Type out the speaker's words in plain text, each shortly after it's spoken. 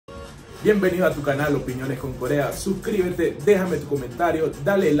Bienvenido a tu canal Opiniones con Corea. Suscríbete, déjame tu comentario,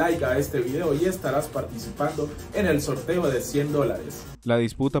 dale like a este video y estarás participando en el sorteo de $100. La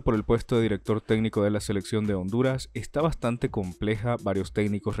disputa por el puesto de director técnico de la selección de Honduras está bastante compleja. Varios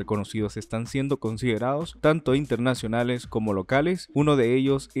técnicos reconocidos están siendo considerados, tanto internacionales como locales. Uno de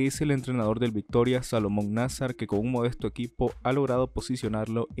ellos es el entrenador del Victoria, Salomón Nazar, que con un modesto equipo ha logrado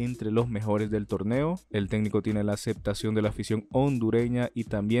posicionarlo entre los mejores del torneo. El técnico tiene la aceptación de la afición hondureña y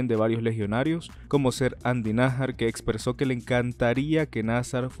también de varios legionarios, como ser Andy Nazar, que expresó que le encantaría que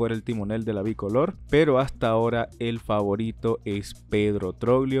Nazar fuera el timonel de la bicolor, pero hasta ahora el favorito es Pedro.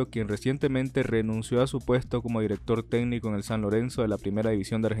 Troglio, quien recientemente renunció a su puesto como director técnico en el San Lorenzo de la Primera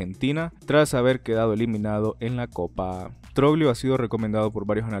División de Argentina tras haber quedado eliminado en la Copa. Troglio ha sido recomendado por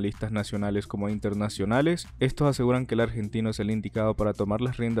varios analistas nacionales como internacionales. Estos aseguran que el argentino es el indicado para tomar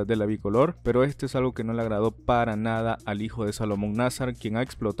las riendas de la bicolor, pero este es algo que no le agradó para nada al hijo de Salomón Nazar, quien ha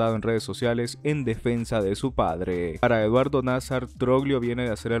explotado en redes sociales en defensa de su padre. Para Eduardo Nazar, Troglio viene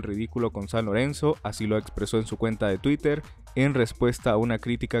de hacer el ridículo con San Lorenzo, así lo expresó en su cuenta de Twitter, en respuesta a una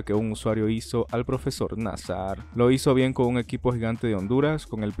crítica que un usuario hizo al profesor Nazar. Lo hizo bien con un equipo gigante de Honduras,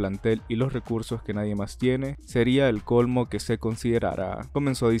 con el plantel y los recursos que nadie más tiene. Sería el colmo que se considerara,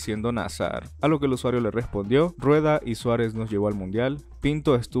 comenzó diciendo Nazar. A lo que el usuario le respondió: Rueda y Suárez nos llevó al mundial.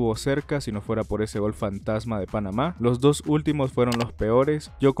 Pinto estuvo cerca si no fuera por ese gol fantasma de Panamá. Los dos últimos fueron los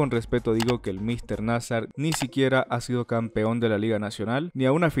peores. Yo con respeto digo que el Mr. Nazar ni siquiera ha sido campeón de la Liga Nacional, ni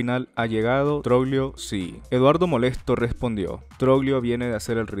a una final ha llegado. Troglio sí. Eduardo molesto respondió: Troglio viene de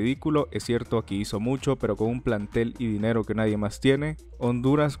hacer el ridículo, es cierto aquí hizo mucho, pero con un plantel y dinero que nadie más tiene.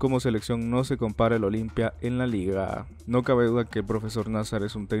 Honduras como selección no se compara al Olimpia en la liga. No cabe duda que el profesor Nazar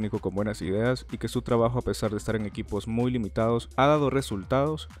es un técnico con buenas ideas y que su trabajo, a pesar de estar en equipos muy limitados, ha dado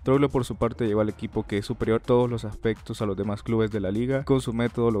resultados. Troglio por su parte llegó al equipo que es superior en todos los aspectos a los demás clubes de la liga. Con su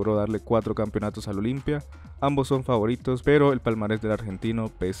método logró darle 4 campeonatos al Olimpia. Ambos son favoritos, pero el palmarés del argentino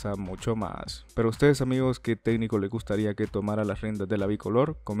pesa mucho más. Pero ustedes, amigos, ¿qué técnico les gustaría que tomara las riendas de la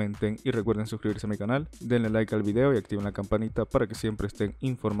bicolor? Comenten y recuerden suscribirse a mi canal, denle like al video y activen la campanita para que siempre estén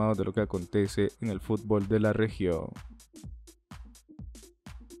informados de lo que acontece en el fútbol de la región.